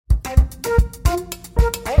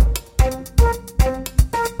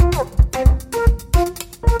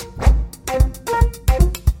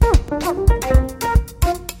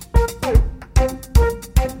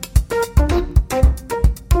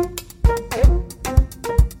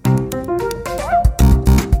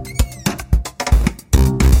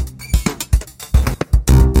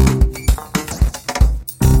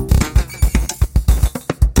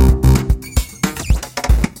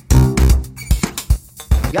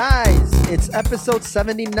Guys, it's episode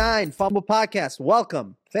 79, PHumblepodcast.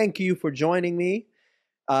 Welcome. Thank you for joining me.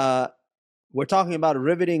 We're talking about a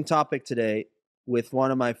riveting topic today with one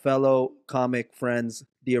of my fellow comic friends,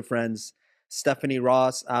 dear friends, Stephanie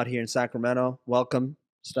Ross out here in Sacramento. Welcome,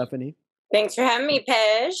 Stephanie. Thanks for having me,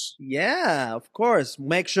 Pej. Yeah, of course.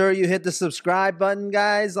 Make sure you hit the subscribe button,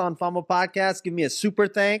 guys, on PHumblepodcast. Give me a super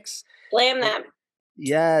thanks. Slam that.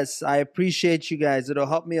 Yes, I appreciate you guys. It'll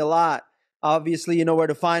help me a lot. Obviously, you know where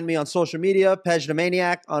to find me on social media, Pej the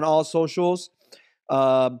Maniac on all socials.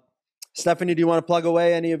 Stephanie, do you want to plug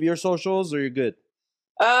away any of your socials or you're good?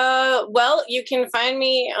 Well, you can find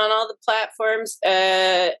me on all the platforms,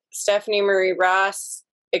 Stephanie Marie Ross,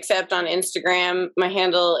 except on Instagram. My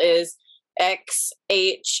handle is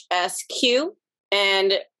XHSQ,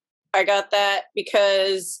 and I got that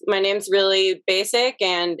because my name's really basic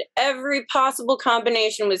and every possible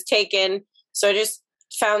combination was taken. So I just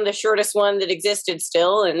found the shortest one that existed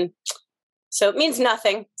still. And so it means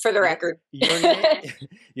nothing for the record.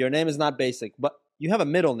 Your name is not basic, but you have a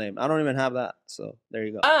middle name. I don't even have that. So there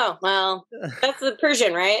you go. Oh, well, that's the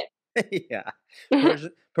Persian, right? Yeah.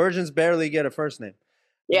 Persians barely get a first name.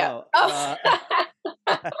 Yeah. No,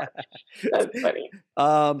 That's funny.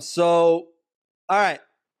 So, all right.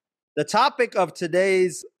 The topic of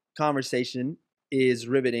today's conversation is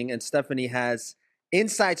riveting, and Stephanie has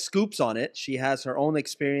inside scoops on it. She has her own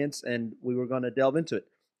experience, and we were going to delve into it.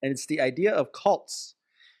 And it's the idea of cults.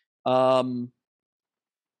 Now,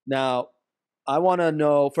 I want to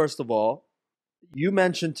know, first of all, you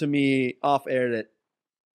mentioned to me off air that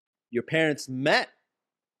your parents met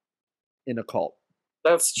in a cult.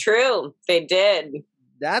 That's true. They did.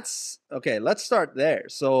 That's okay. Let's start there.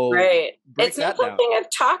 So, right. It's not something I've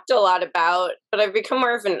talked a lot about, but I've become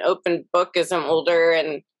more of an open book as I'm older,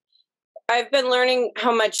 and I've been learning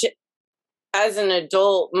how much, as an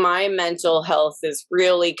adult, my mental health has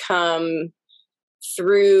really come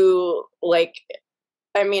through. I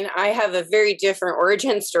have a very different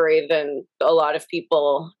origin story than a lot of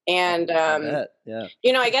people, and yeah.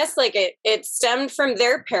 I guess it stemmed from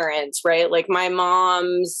their parents, right? Like my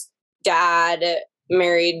mom's dad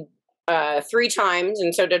married 3 times,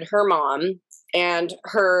 and so did her mom, and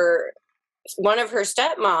one of her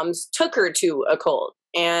stepmoms took her to a cult,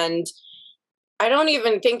 and I don't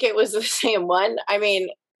even think it was the same one. I mean,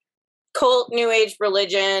 cult, new age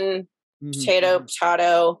religion, potato.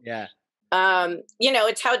 Yeah.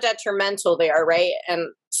 It's how detrimental they are, right?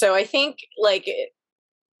 And so I think I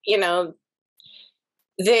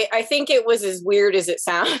think it was as weird as it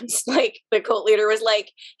sounds. Like the cult leader was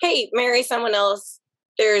like, "Hey, marry someone else.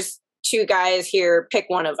 There's 2 guys here. Pick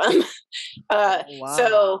one of them." Wow.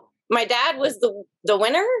 So my dad was the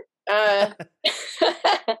winner. And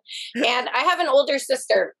I have an older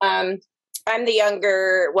sister. I'm the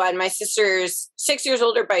younger one. My sister's 6 years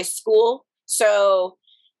older by school. So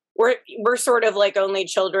we're sort of like only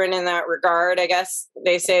children in that regard. I guess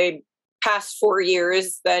they say past 4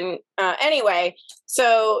 years then. Anyway,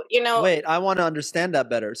 so, Wait, I want to understand that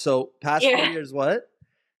better. So past 4 years, what?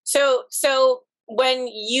 So when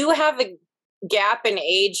you have a gap in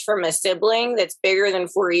age from a sibling that's bigger than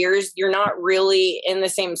 4 years, you're not really in the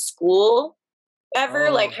same school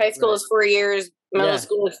ever. Like high school is 4 years, middle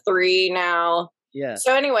school is 3 now. Yeah.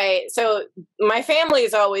 So anyway, so my family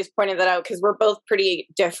has always pointed that out because we're both pretty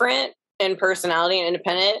different in personality and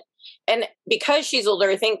independent. And because she's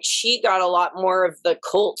older, I think she got a lot more of the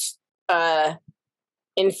cult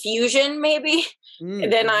infusion maybe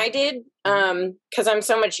than I did. Because I'm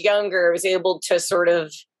so much younger, I was able to sort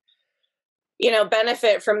of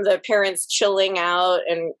benefit from the parents chilling out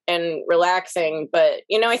and relaxing. But,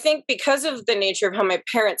 I think because of the nature of how my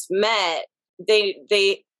parents met,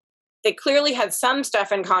 they clearly had some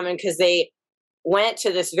stuff in common because they went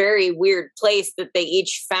to this very weird place that they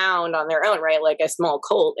each found on their own, right? Like a small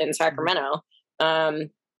cult in Sacramento. By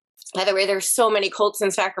the way, there's so many cults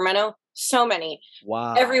in Sacramento. So many.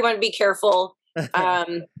 Wow. Everyone be careful.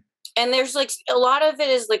 And there's a lot of it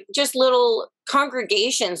is just little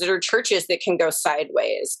congregations that are churches that can go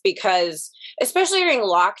sideways because especially during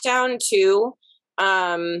lockdown too,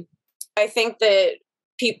 I think that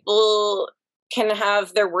people can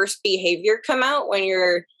have their worst behavior come out when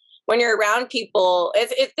you're around people.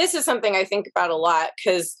 This is something I think about a lot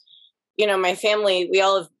because, my family, we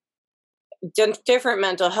all have different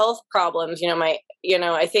mental health problems. I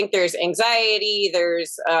think there's anxiety,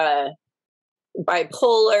 there's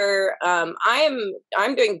bipolar. I'm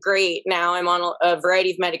doing great now. I'm on a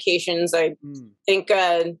variety of medications. I think,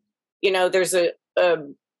 there's a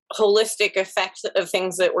holistic effect of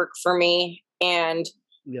things that work for me. And,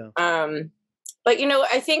 but,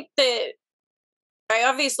 I think that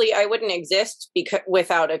I wouldn't exist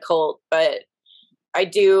without a cult, but I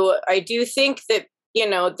do think that,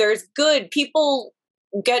 there's good people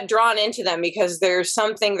get drawn into them because there's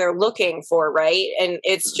something they're looking for, right? And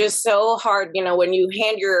it's just so hard, when you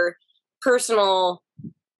hand your personal,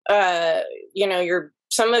 your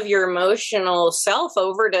some of your emotional self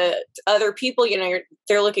over to other people,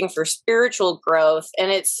 they're looking for spiritual growth,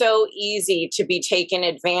 and it's so easy to be taken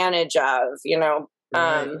advantage of.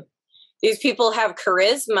 Right. These people have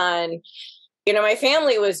charisma, and my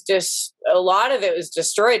family was just, a lot of it was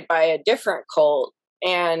destroyed by a different cult,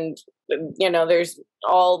 and there's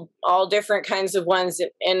all different kinds of ones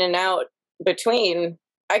in and out between.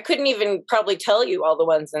 I couldn't even probably tell you all the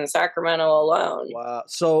ones in Sacramento alone. Wow.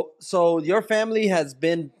 So your family has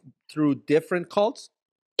been through different cults?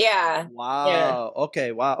 Yeah. Wow. Yeah.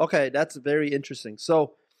 Okay. Wow. Okay. That's very interesting.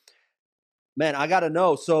 So, man, I gotta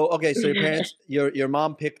know. So, okay. So your parents, your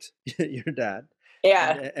mom picked your dad.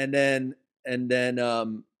 Yeah. And then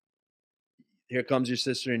here comes your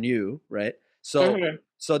sister and you, right? So Mhm.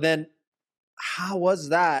 so then how was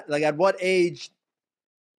that? Like at what age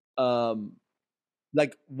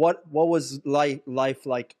like what was life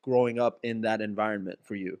like growing up in that environment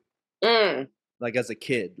for you? Mm. Like as a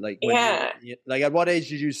kid, like when Yeah. like at what age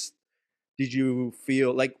did you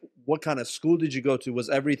feel like, what kind of school did you go to? Was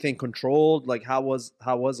everything controlled? Like how was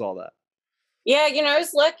all that? Yeah, I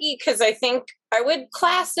was lucky because I think I would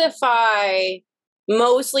classify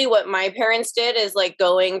mostly what my parents did as like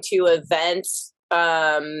going to events.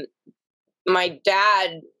 My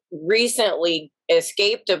dad recently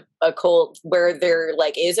escaped a cult where there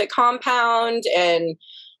like is a compound, and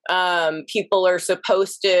people are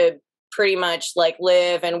supposed to pretty much like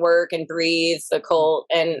live and work and breathe the cult,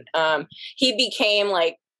 and he became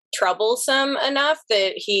like troublesome enough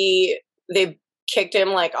that they kicked him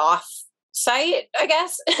like off site, I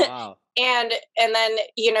guess. Wow. And then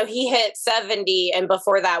he hit 70, and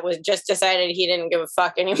before that was just decided he didn't give a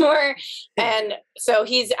fuck anymore. And so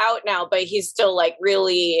he's out now, but he's still like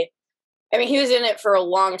really, I mean, he was in it for a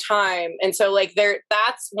long time. And so like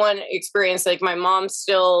that's one experience. Like my mom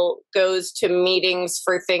still goes to meetings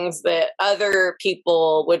for things that other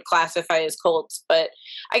people would classify as cults, but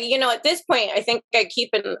at this point I think I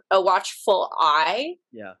keep a watchful eye.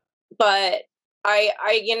 Yeah. But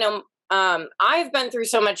I've been through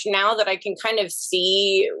so much now that I can kind of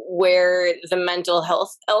see where the mental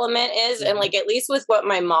health element is. Mm-hmm. And like, at least with what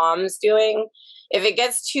my mom's doing, if it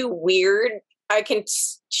gets too weird,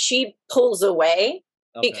 she pulls away.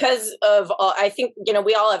 Okay. Because of, I think,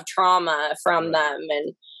 we all have trauma from them.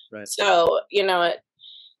 And so,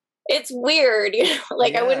 it's weird,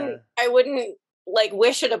 like, yeah. I wouldn't like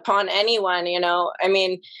wish it upon anyone, I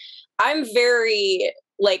mean, I'm very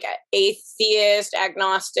like atheist,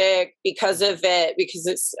 agnostic because of it,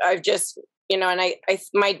 because I've just, and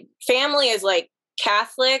my family is like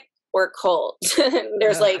Catholic or cult.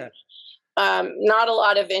 There's like, not a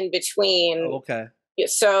lot of in between. Oh, okay.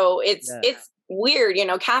 So it's weird,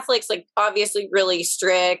 Catholics like obviously really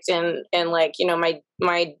strict, and like,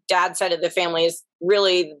 my dad's side of the family is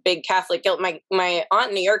really big Catholic. My aunt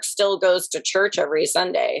in New York still goes to church every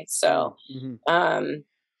Sunday. So,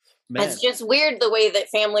 Man. It's just weird the way that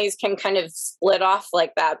families can kind of split off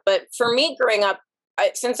like that. But for me growing up,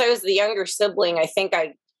 since I was the younger sibling, I think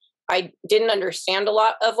I didn't understand a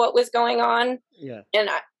lot of what was going on. Yeah. And,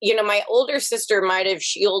 my older sister might have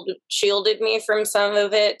shielded me from some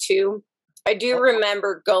of it too. I do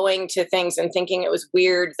remember going to things and thinking it was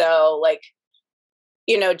weird though. Like,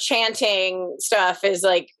 chanting stuff is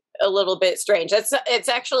like a little bit strange. It's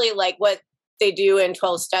actually like what they do in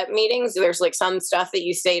 12-step meetings. There's like some stuff that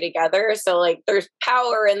you say together. So like there's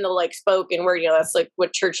power in the like spoken word, that's like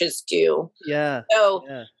what churches do. Yeah. So,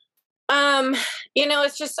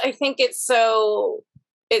 it's just, I think it's so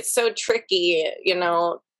tricky,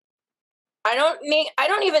 I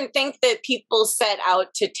don't even think that people set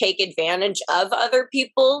out to take advantage of other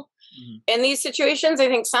people in these situations. I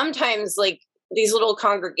think sometimes like these little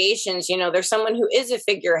congregations, there's someone who is a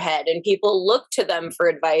figurehead and people look to them for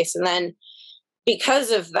advice. And then because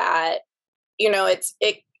of that, it's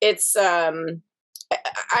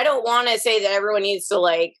I don't want to say that everyone needs to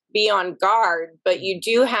like be on guard, but you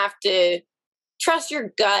do have to trust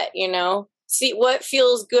your gut, see what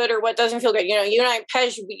feels good or what doesn't feel good. You and I,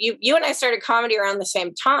 Pej, you and I started comedy around the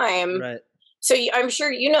same time. Right. So I'm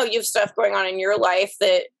sure, you have stuff going on in your life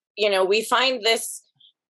that, we find this,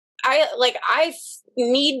 I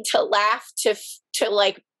need to laugh to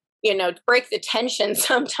like, break the tension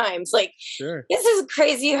sometimes. Like, sure, this is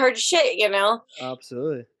crazy hard shit,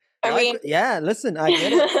 Absolutely. I mean, yeah, listen, I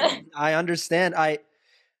get it. I understand.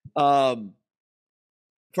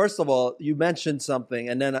 first of all, you mentioned something,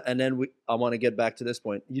 and then I want to get back to this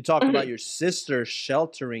point. You talked about your sister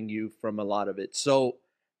sheltering you from a lot of it. So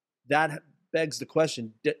that begs the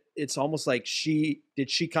question. It's almost like did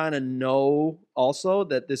she kind of know also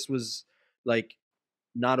that this was like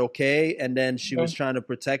not okay, and then she was trying to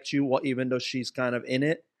protect you, even though she's kind of in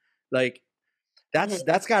it? Like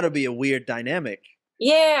that's got to be a weird dynamic.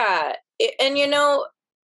 Yeah, and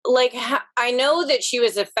like I know that she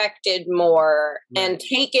was affected more and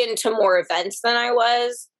taken to more events than I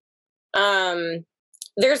was.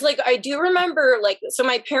 There's like, I do remember, like, so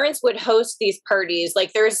my parents would host these parties.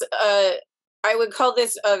 Like there's I would call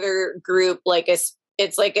this other group like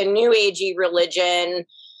it's like a new agey religion.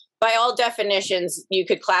 By all definitions, you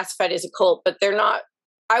could classify it as a cult, but they're not.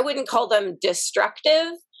 I wouldn't call them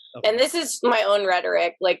destructive. Okay. And this is my own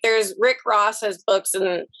rhetoric. Like there's Rick Ross has books,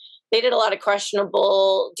 and they did a lot of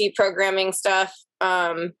questionable deprogramming stuff.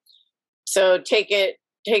 So take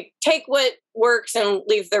what works and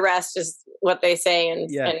leave the rest, is what they say in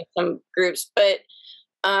some groups. But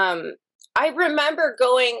I remember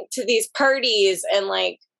going to these parties, and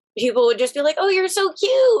like people would just be like, "Oh, you're so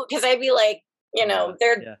cute," because I'd be like,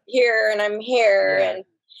 they're here and I'm here, and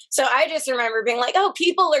so I just remember being like, "Oh,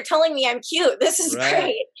 people are telling me I'm cute. This is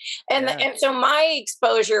great," and so my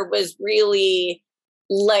exposure was really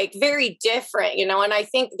like very different, and I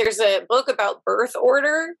think there's a book about birth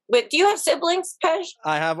order. But do you have siblings, Pesh?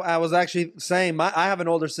 I was actually saying I have an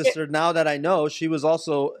older sister now that I know. She was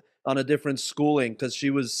also on a different schooling because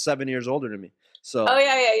she was 7 years older than me. So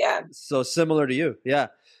so similar to you. Yeah.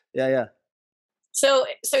 So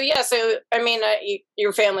I mean,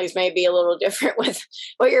 your families may be a little different with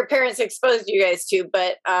what your parents exposed you guys to,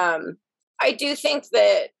 but I do think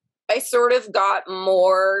that I sort of got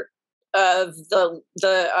more of the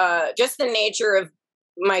just the nature of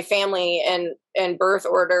my family and birth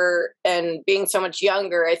order and being so much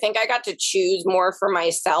younger. I think I got to choose more for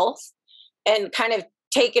myself and kind of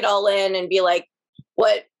take it all in and be like,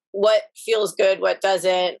 what feels good, what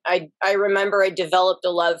doesn't. I remember I developed a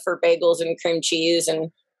love for bagels and cream cheese,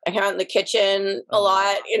 and I hung out in the kitchen a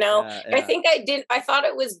lot, I think I thought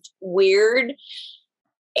it was weird,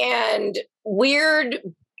 and weird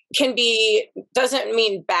doesn't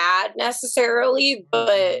mean bad necessarily,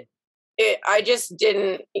 but I just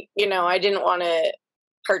didn't, I didn't want to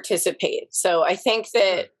participate. So I think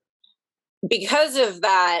that because of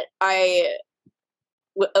that, I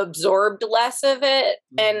absorbed less of it.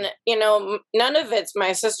 And, none of it's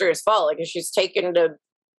my sister's fault. Like, she's taken to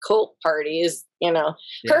cult parties,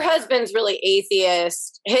 her husband's really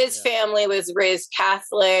atheist. His family was raised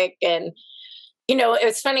Catholic. And,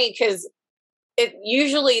 it's funny because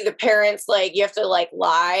usually the parents, like, you have to like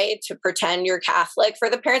lie to pretend you're Catholic for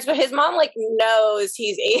the parents, but his mom like knows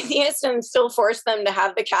he's atheist and still forced them to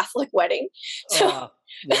have the Catholic wedding. So,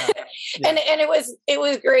 and it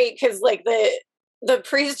was great because like the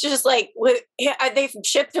priest just like they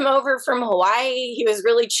shipped him over from Hawaii. He was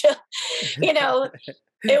really chill,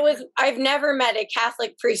 I've never met a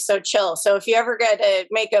Catholic priest so chill. So if you ever get to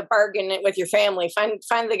make a bargain with your family, find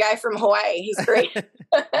the guy from Hawaii. He's great.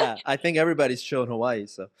 I think everybody's chill in Hawaii,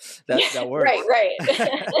 so that works. Right.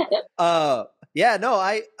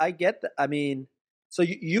 I get that. I mean, so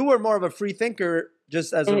you were more of a free thinker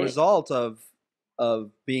just as a result of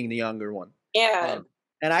being the younger one. Yeah.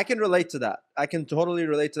 And I can relate to that. I can totally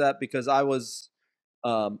relate to that because I was,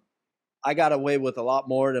 I got away with a lot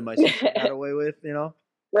more than my sister got away with,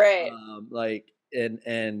 Right.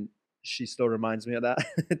 And she still reminds me of that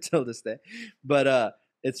till this day. But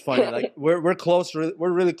it's funny. Like we're close.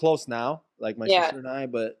 We're really close now. Like my sister and I.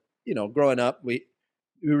 But growing up, we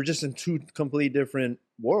were just in two completely different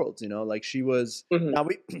worlds. Like she was. Now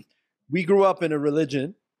we grew up in a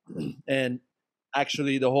religion, and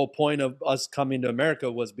actually the whole point of us coming to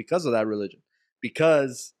America was because of that religion,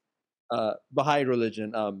 because Baha'i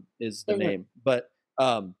religion is the name. But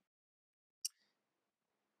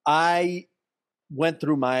I went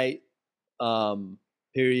through my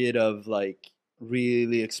period of like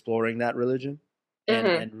really exploring that religion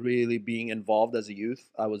and really being involved as a youth.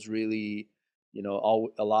 I was really, a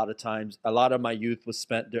lot of my youth was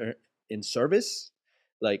spent in service.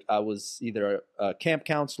 Like I was either a camp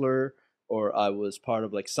counselor, or I was part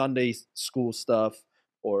of like Sunday school stuff,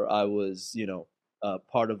 or I was,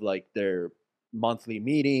 part of like their monthly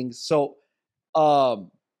meetings. So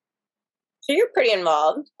you're pretty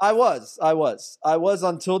involved. I was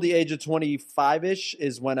until the age of 25-ish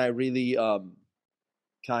is when I really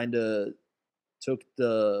kind of took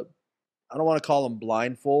I don't want to call them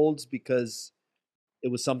blindfolds because it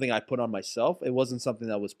was something I put on myself. It wasn't something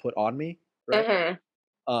that was put on me. Right.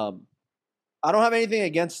 I don't have anything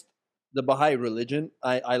against the Baha'i religion.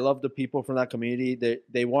 I love the people from that community.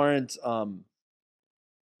 They weren't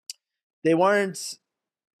they weren't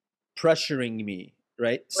pressuring me,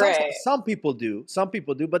 right? Right. Some people do,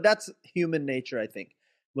 but that's human nature, I think.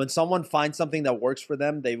 When someone finds something that works for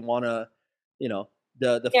them, they want to, you know,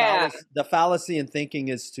 Yeah. the fallacy in thinking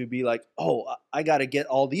is to be like, oh, I got to get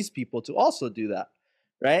all these people to also do that,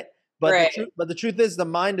 right? Right. But the truth is, the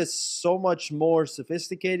mind is so much more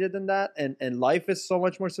sophisticated than that, and life is so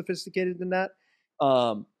much more sophisticated than that.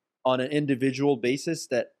 Um, on an individual basis,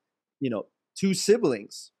 that you know, two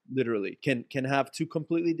siblings literally can have two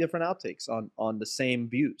completely different outtakes on the same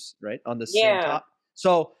views, right? On the same Yeah. top.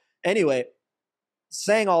 So anyway,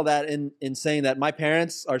 saying all that in saying that my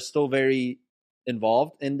parents are still very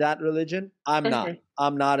involved in that religion. I'm not. Hmm.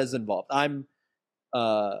 I'm not as involved.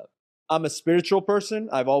 Uh I'm a spiritual person.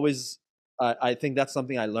 I've always I think that's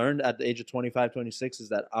something I learned at the age of 25, 26 is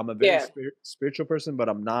that I'm a very Yeah. spiritual person, but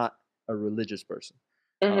I'm not a religious person.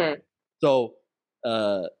 Um, Hmm. so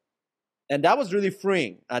uh and that was really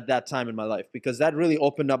freeing at that time in my life because that really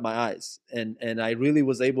opened up my eyes and I really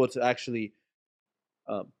was able to actually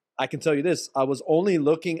um, I can tell you this, I was only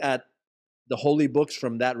looking at the holy books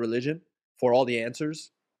from that religion for all the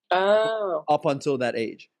answers Oh. up until that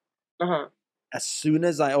age. Uh-huh. As soon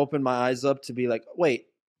as I opened my eyes up to be like, wait,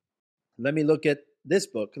 let me look at this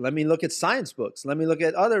book, let me look at science books, let me look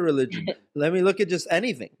at other religion, let me look at just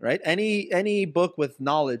anything, right? Any book with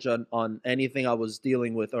knowledge on anything I was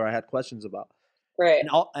dealing with or I had questions about. Right.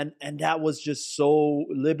 And that was just so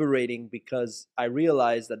liberating because I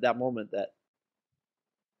realized at that moment that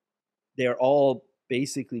they're all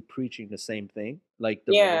basically preaching the same thing, like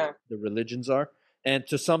Yeah. the religions are, and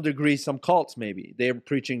to some degree, some cults maybe they're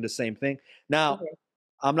preaching the same thing. Now, Hmm.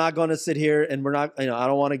 I'm not going to sit here and we're not, I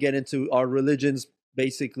don't want to get into our religions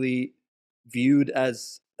basically viewed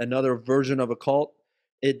as another version of a cult.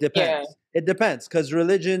 It Yeah. depends. It depends because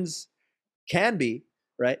religions can be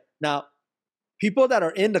right now. People that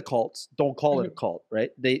are into cults don't call it a Hmm. cult,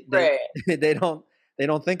 right? Right. They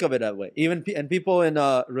don't think of it that way. Even and people in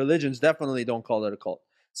religions definitely don't call it a cult.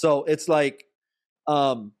 So it's like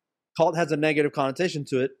um, cult has a negative connotation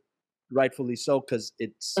to it, rightfully so, because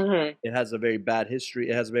Hmm. it has a very bad history.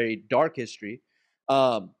 It has a very dark history.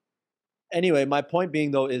 Um, anyway, my point being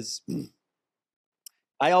though is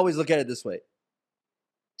I always look at it this way: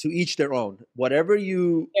 to each their own. Whatever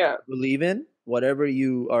you Yeah. believe in, whatever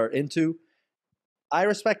you are into, I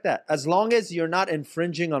respect that. As long as you're not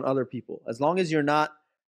infringing on other people, as long as you're not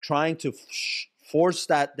trying to force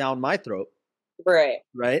that down my throat, Right.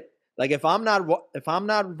 right? Like if I'm not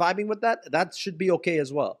vibing with that, that should be okay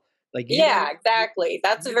as well. Like you don't Yeah, exactly.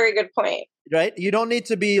 That's a very good point. right? You don't need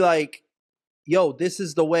to be like, yo, this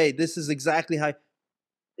is the way. This is exactly how it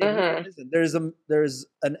really Hmm. isn't. There's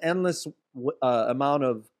an endless amount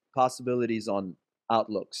of possibilities on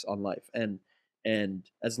outlooks on life, and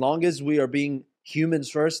as long as we are being humans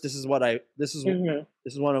first, Hmm. this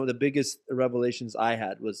is one of the biggest revelations I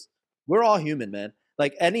had was we're all human, man.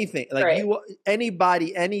 Like anything, like Right.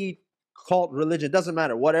 anybody, any cult, religion, doesn't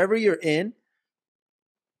matter. Whatever you're in,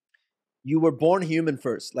 you were born human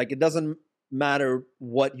first. Like it doesn't matter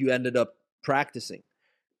what you ended up practicing,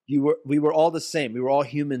 we were all the same. We were all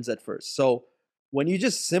humans at first. So when you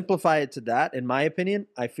just simplify it to that, in my opinion,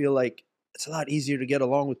 I feel like it's a lot easier to get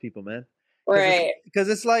along with people, man. Right. Because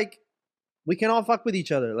it's like we can all fuck with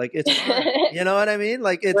each other. Like it's fine. You know what I mean?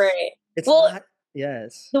 Like Right. it's Well, not.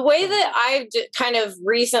 Yes. the way that I've kind of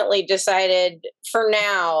recently decided for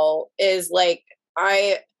now is like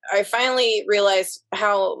I finally realized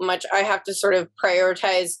how much I have to sort of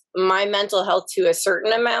prioritize my mental health to a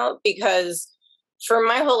certain amount because for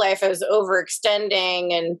my whole life I was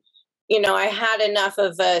overextending and I had enough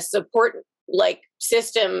of a support like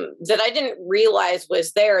system that I didn't realize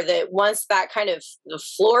was there, that once that kind of the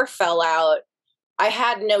floor fell out I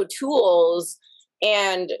had no tools.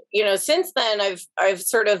 And since then I've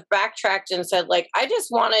sort of backtracked and said like I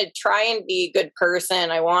just want to try and be a good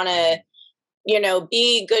person. I want to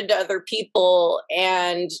be good to other people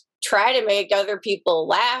and try to make other people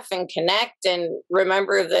laugh and connect and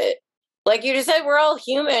remember that, like you just said, we're all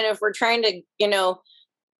human. If we're trying to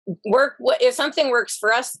work, if something works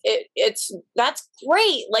for us, it's that's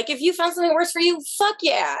great. Like if you found something works for you, fuck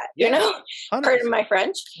yeah, Yeah. pardon 100%. my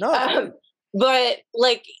French. No. But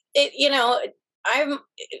like it,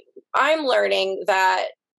 I'm learning that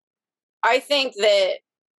I think that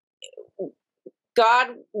God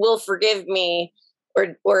will forgive me,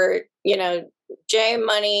 or J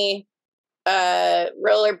Money,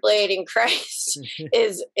 rollerblade in Christ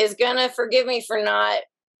is gonna forgive me for not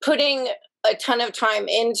putting a ton of time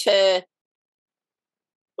into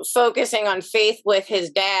focusing on faith with his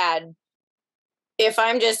dad if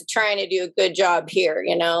I'm just trying to do a good job here,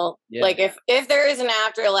 like if there is an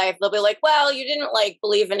afterlife, they'll be like, well, you didn't like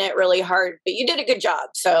believe in it really hard, but you did a good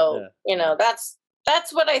job. So,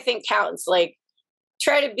 that's what I think counts. Like,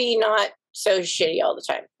 try to be not so shitty all the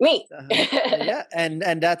time. Me. Yeah. And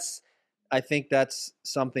I think that's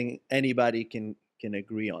something anybody can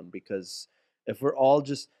agree on, because if we're all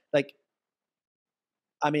just like,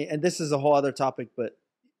 I mean, and this is a whole other topic, but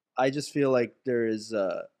I just feel like there's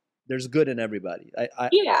good in everybody.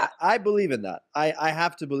 I believe in that. I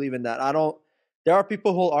have to believe in that. There are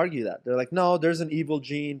people who'll argue that. They're like, no, there's an evil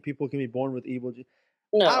gene. People can be born with evil gene.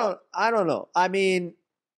 No. I don't know. I mean,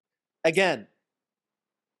 again,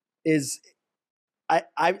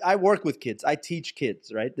 I work with kids. I teach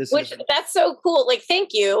kids, right? That's so cool. Like, thank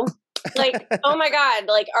you. Like, oh my God,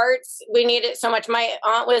 like arts, we need it so much. My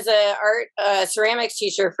aunt was a art ceramics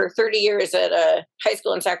teacher for 30 years at a high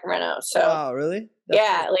school in Sacramento. So, wow, really?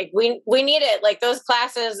 That's cool. Like we need it. Like those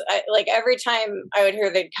classes, like every time I would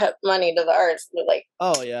hear they'd cut money to the arts, like,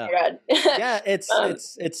 oh yeah, oh God. Yeah, it's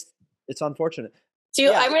unfortunate.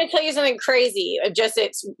 So I'm going to tell you something crazy.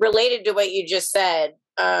 It's related to what you just said.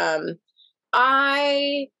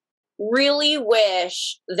 I really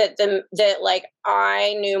wish that like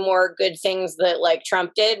I knew more good things that like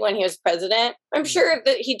Trump did when he was president. I'm sure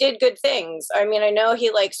that he did good things. I mean, I know he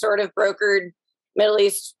like sort of brokered Middle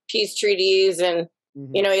East peace treaties and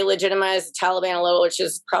he legitimized the Taliban a little, which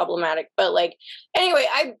is problematic. But like, anyway,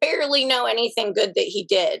 I barely know anything good that he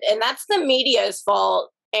did. And that's the media's fault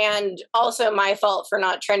and also my fault for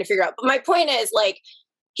not trying to figure out. But my point is, like,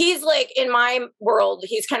 he's like, in my world,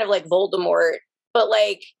 he's kind of like Voldemort, but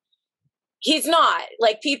like, he's not.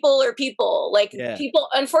 Like, people are people. Like, people,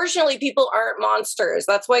 unfortunately, people aren't monsters.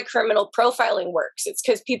 That's why criminal profiling works. It's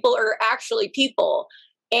because people are actually people.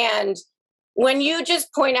 And when you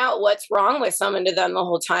just point out what's wrong with someone to them the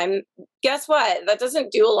whole time, guess what? That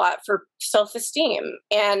doesn't do a lot for self-esteem.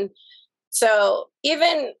 And so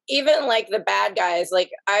even like the bad guys,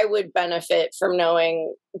 like I would benefit from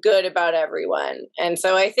knowing good about everyone. And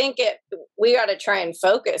so I think we got to try and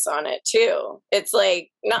focus on it too. It's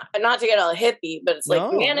like not to get all hippie, but it's like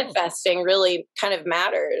manifesting really kind of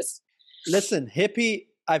matters. Listen, hippie,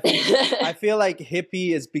 I feel like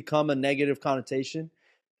hippie has become a negative connotation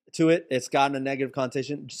to it. It's gotten a negative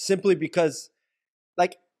connotation simply because,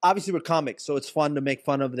 like, obviously we're comics, so it's fun to make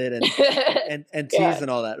fun of it and tease and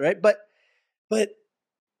all that, right? But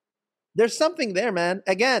there's something there, man.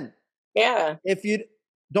 Again, if you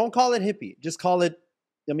don't call it hippie, just call it.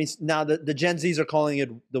 I mean, now the Gen Zs are calling it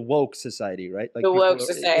the woke society, right? Like the woke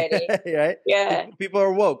society, right? Yeah, people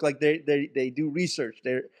are woke. Like they do research.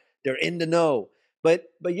 They're in the know.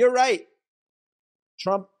 But you're right.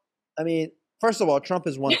 Trump. I mean, first of all, Trump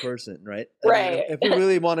is one person, right? Right. Mean, if we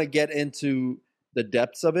really want to get into the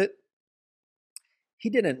depths of it,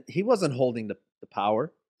 he wasn't holding the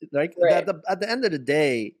power. Like, at the end of the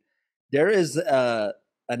day, there is an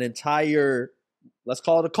entire, let's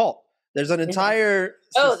call it a cult. There's an entire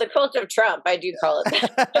the cult of Trump. I do call it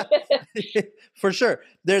that. For sure.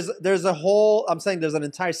 There's a whole. I'm saying there's an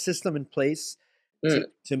entire system in place to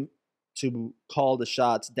call the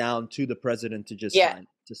shots down to the president to just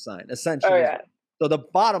sign essentially. So the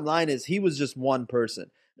bottom line is he was just one person.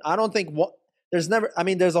 I don't think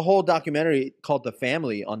there's a whole documentary called The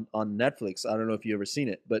Family on Netflix. I don't know if you ever seen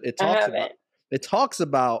it, but it talks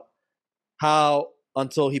about how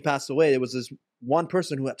until he passed away, there was this one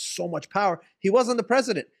person who had so much power. He wasn't the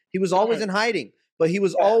president. He was always in hiding, but he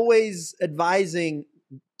was always advising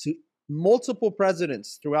to multiple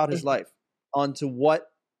presidents throughout his life onto what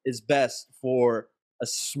is best for a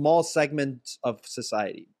small segment of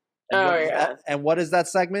society. And what is that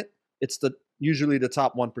segment? It's usually the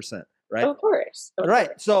top 1%. Right. Of course.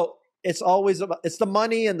 So it's always about the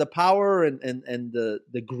money and the power and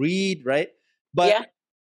the greed, right? But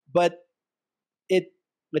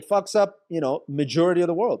it fucks up, majority of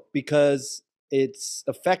the world because it's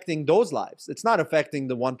affecting those lives. It's not affecting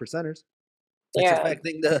the 1%ers. It's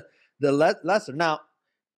affecting the lesser. Now,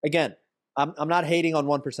 again, I'm not hating on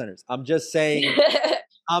 1%ers. I'm just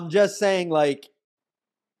saying like,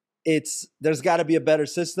 there's got to be a better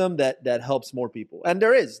system that helps more people. And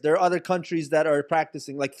there are other countries that are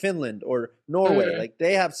practicing, like Finland or Norway. Like,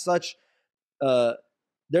 they have such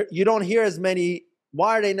you don't hear as many.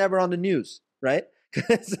 Why are they never on the news, right?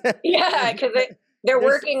 Because they're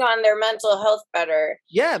working on their mental health better.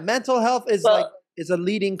 Yeah, mental health is a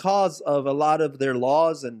leading cause of a lot of their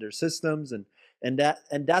laws and their systems, and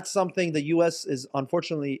that's something the US is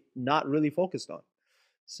unfortunately not really focused on.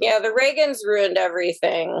 So. Yeah, the Reagans ruined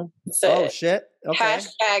everything. So shit. Okay.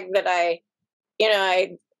 Hashtag that I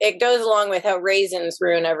it goes along with how raisins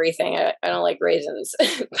ruin everything. I don't like raisins,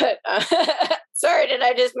 but sorry, did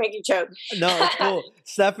I just make you choke? No, it's cool.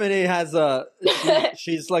 Stephanie has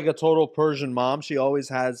she's like a total Persian mom. She always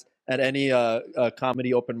has at any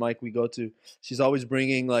comedy open mic we go to. She's always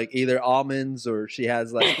bringing like either almonds or she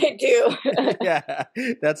has like. I do. Yeah,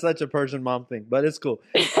 that's such a Persian mom thing, but it's cool.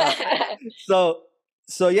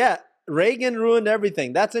 So yeah, Reagan ruined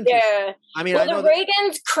everything. That's interesting. Yeah. I mean, well, I know the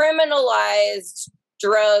Reagans criminalized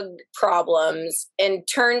drug problems and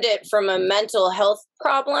turned it from a mental health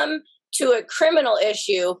problem to a criminal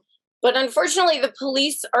issue. But unfortunately, the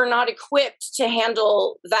police are not equipped to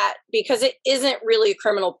handle that because it isn't really a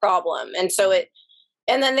criminal problem. And so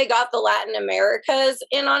and then they got the Latin Americas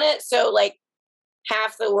in on it. So like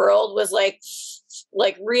half the world was like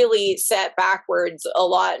really set backwards a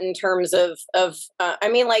lot in terms of I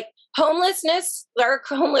mean, like homelessness, our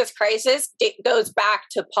homeless crisis goes back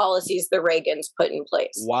to policies the Reagans put in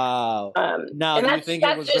place. Wow. Now, do you think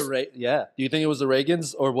it was do you think it was the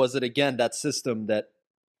Reagans, or was it again that system that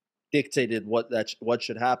dictated what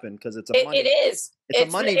should happen? Because it's a money. It is. It's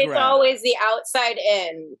a money grab. It's always the outside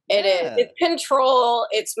in. It is. It's control.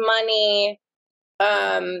 It's money.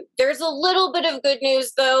 There's a little bit of good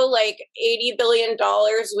news though, like $80 billion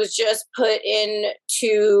was just put in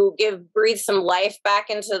to breathe some life back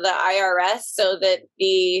into the IRS so that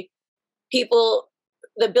the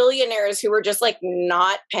billionaires who were just like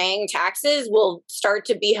not paying taxes will start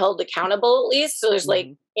to be held accountable at least. So there's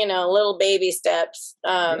like, little baby steps.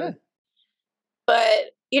 But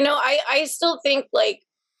I still think like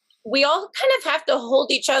we all kind of have to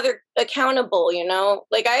hold each other accountable,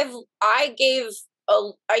 like I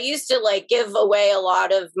used to like give away a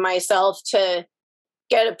lot of myself to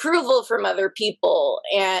get approval from other people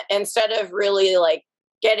and instead of really like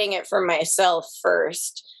getting it for myself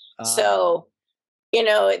first. So,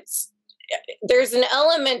 there's an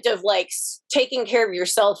element of like taking care of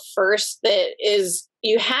yourself first that is,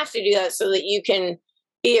 you have to do that so that you can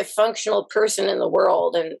be a functional person in the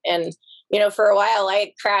world. And for a while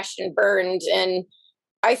I crashed and burned. And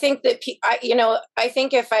I think that, I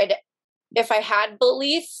think if I had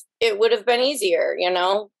belief, it would have been easier, and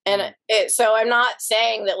so I'm not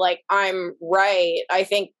saying that like I'm right. I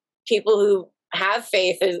think people who have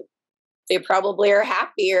faith they probably are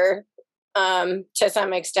happier, to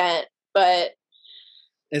some extent, but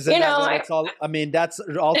isn't that what it's all? I mean, that's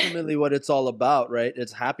ultimately what it's all about, right?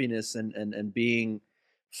 It's happiness and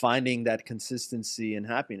finding that consistency and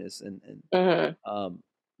happiness and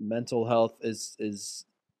mental health is,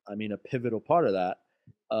 I mean, a pivotal part of that.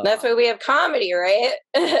 That's why we have comedy, right?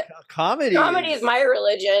 Comedy is my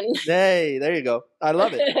religion. Hey, there you go. I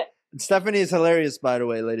love it. Stephanie is hilarious, by the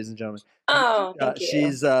way, ladies and gentlemen. Oh, thank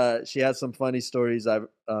you. She has some funny stories.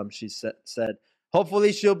 She said,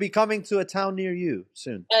 hopefully she'll be coming to a town near you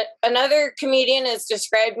soon. Another comedian has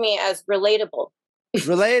described me as relatable.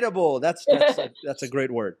 Relatable. That's a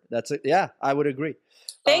great word. I would agree.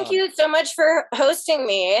 Thank you so much for hosting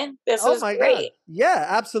me. This was great. God. Yeah,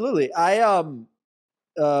 absolutely. I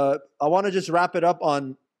want to just wrap it up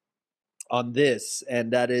on this,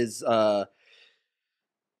 and that is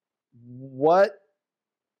where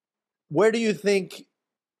do you think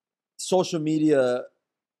social media,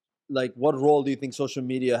 like what role do you think social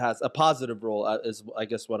media has, a positive role is I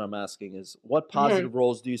guess what I'm asking is, what positive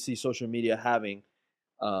roles do you see social media having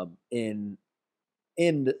in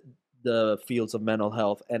the fields of mental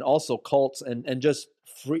health and also cults and just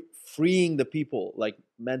freeing the people like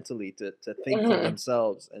mentally to think for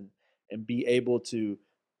themselves and be able to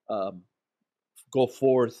go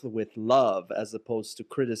forth with love as opposed to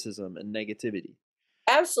criticism and negativity?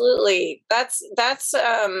 Absolutely. That's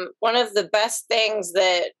one of the best things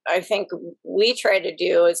that I think we try to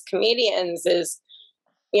do as comedians is,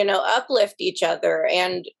 uplift each other.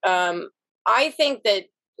 And I think that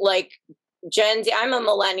like Gen Z, I'm a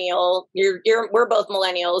millennial. We're both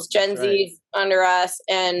millennials. Gen Z's under us,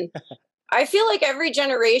 and I feel like every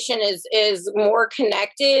generation is more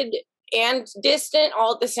connected and distant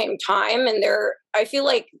all at the same time. And I feel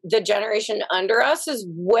like the generation under us is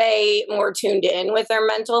way more tuned in with their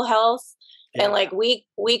mental health. Yeah. And like we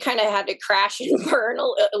kind of had to crash and burn,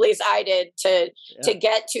 at least I did, to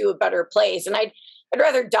get to a better place. And I'd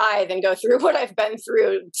rather die than go through what I've been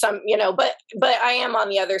through, but I am on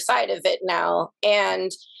the other side of it now.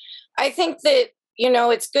 And I think that,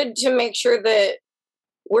 it's good to make sure that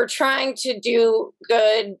we're trying to do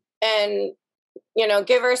good and,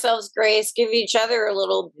 give ourselves grace, give each other a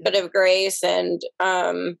little bit of grace. And,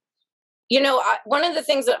 one of the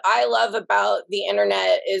things that I love about the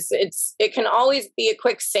internet is it can always be a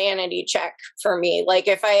quick sanity check for me. Like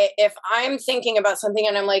if I'm thinking about something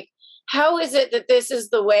and I'm like, how is it that this is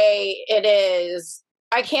the way it is?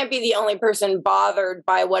 I can't be the only person bothered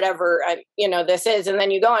by whatever, this is. And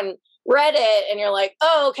then you go on Reddit and you're like,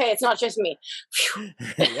 oh, okay, it's not just me.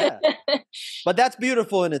 Yeah. But that's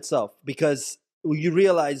beautiful in itself, because you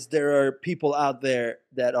realize there are people out there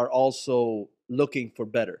that are also looking for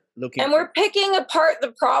better. And we're picking apart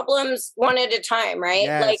the problems one at a time, right?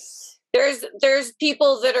 Yes. Like there's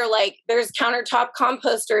people that are like, there's countertop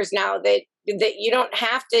composters now that you don't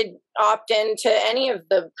have to opt into any of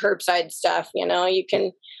the curbside stuff.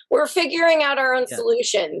 We're figuring out our own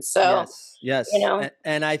solutions. So yes.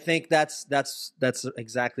 And I think that's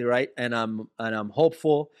exactly right. And I'm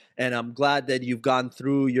hopeful, and I'm glad that you've gone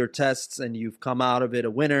through your tests and you've come out of it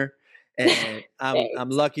a winner. And I'm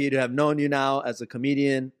lucky to have known you now as a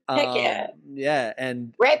comedian. Heck yeah. Yeah.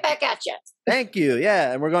 And right back at you. Thank you.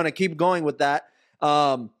 Yeah. And we're going to keep going with that.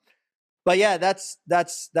 But yeah, that's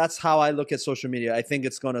how I look at social media. I think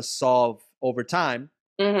it's going to solve over time,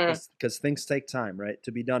 because things take time, right?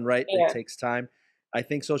 To be done right, It takes time. I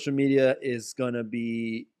think social media is going to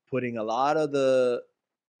be putting a lot of the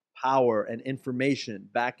power and information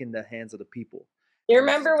back in the hands of the people. You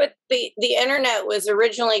remember with the internet was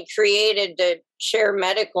originally created to share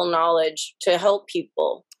medical knowledge to help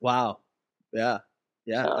people. Wow. Yeah.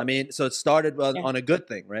 So, I mean, so it started on a good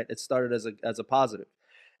thing, right? It started as a positive.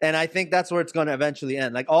 And I think that's where it's going to eventually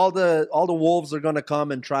end. Like all the wolves are going to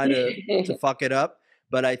come and try to fuck it up.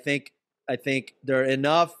 But I think there are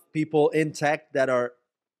enough people in tech that are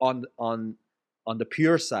on the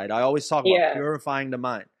pure side. I always talk about purifying the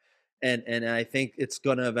mind. And I think it's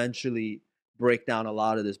going to eventually break down a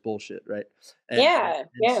lot of this bullshit, right?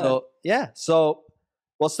 So,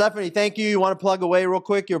 well, Stephanie, thank you. You want to plug away real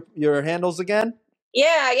quick your handles again?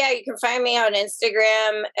 Yeah. You can find me on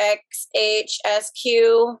Instagram,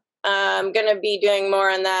 XHSQ. I'm going to be doing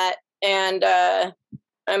more on that. And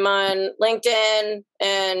I'm on LinkedIn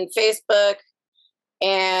and Facebook.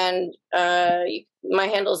 And my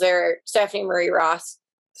handles are Stephanie Marie Ross.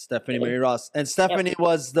 Stephanie Marie Ross. And Stephanie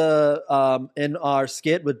was the in our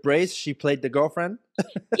skit with Brace. She played the girlfriend.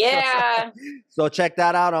 Yeah. So check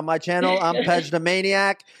that out on my channel. I'm Pej the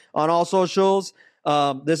Maniac on all socials.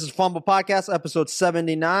 This is Fumble Podcast, episode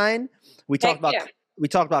 79. We talked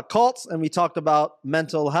about cults, and we talked about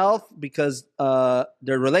mental health, because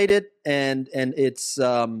they're related, and it's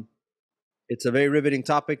a very riveting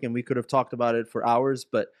topic, and we could have talked about it for hours,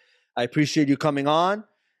 but I appreciate you coming on.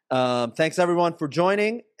 Thanks everyone for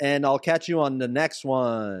joining, and I'll catch you on the next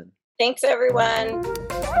one. Thanks everyone.